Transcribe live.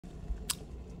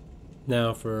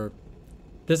Now for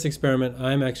this experiment,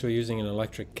 I'm actually using an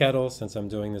electric kettle since I'm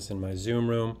doing this in my Zoom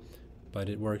room, but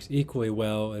it works equally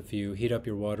well if you heat up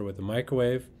your water with a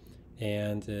microwave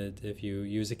and if you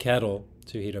use a kettle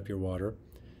to heat up your water.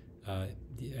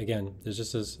 Again, there's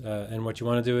just and what you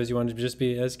want to do is you want to just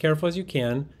be as careful as you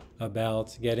can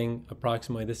about getting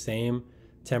approximately the same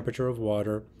temperature of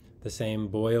water, the same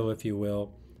boil, if you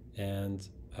will, and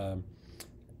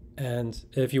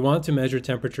if you want to measure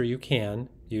temperature, you can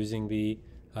using the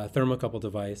thermocouple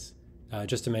device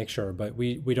just to make sure, but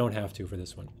we don't have to for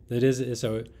this one. It is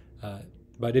so,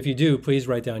 but if you do, please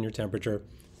write down your temperature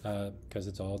because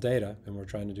it's all data, and we're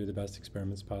trying to do the best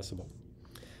experiments possible.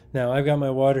 Now I've got my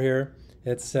water here.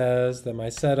 It says that my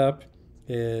setup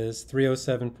is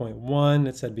 307.1.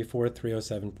 It said before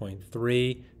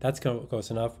 307.3. That's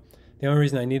close enough. The only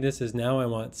reason I need this is now I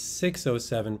want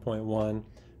 607.1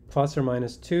 plus or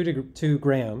minus 2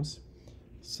 grams.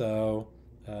 So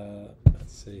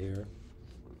let's see here.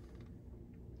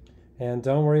 And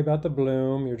don't worry about the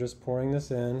bloom. You're just pouring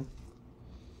this in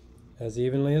as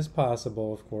evenly as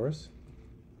possible, of course.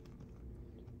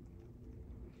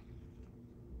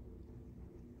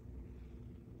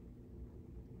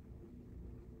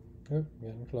 Oh,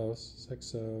 getting close.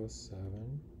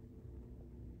 607.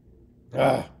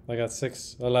 I got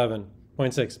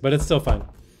 611.6, but it's still fine.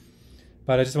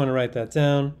 But I just want to write that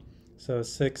down. So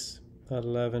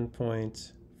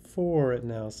 611.4 it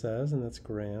now says, and that's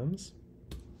grams.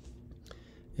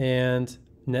 And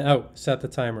now, set the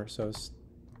timer. So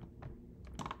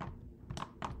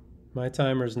my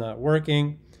timer's not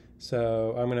working,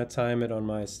 so I'm going to time it on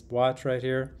my watch right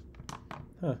here.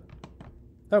 Huh.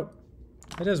 Oh,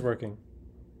 it is working.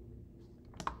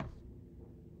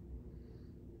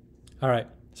 All right,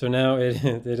 so now it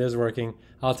is working.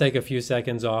 I'll take a few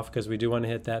seconds off because we do want to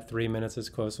hit that 3 minutes as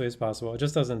closely as possible. It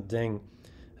just doesn't ding.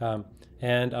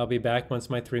 And I'll be back once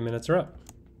my 3 minutes are up.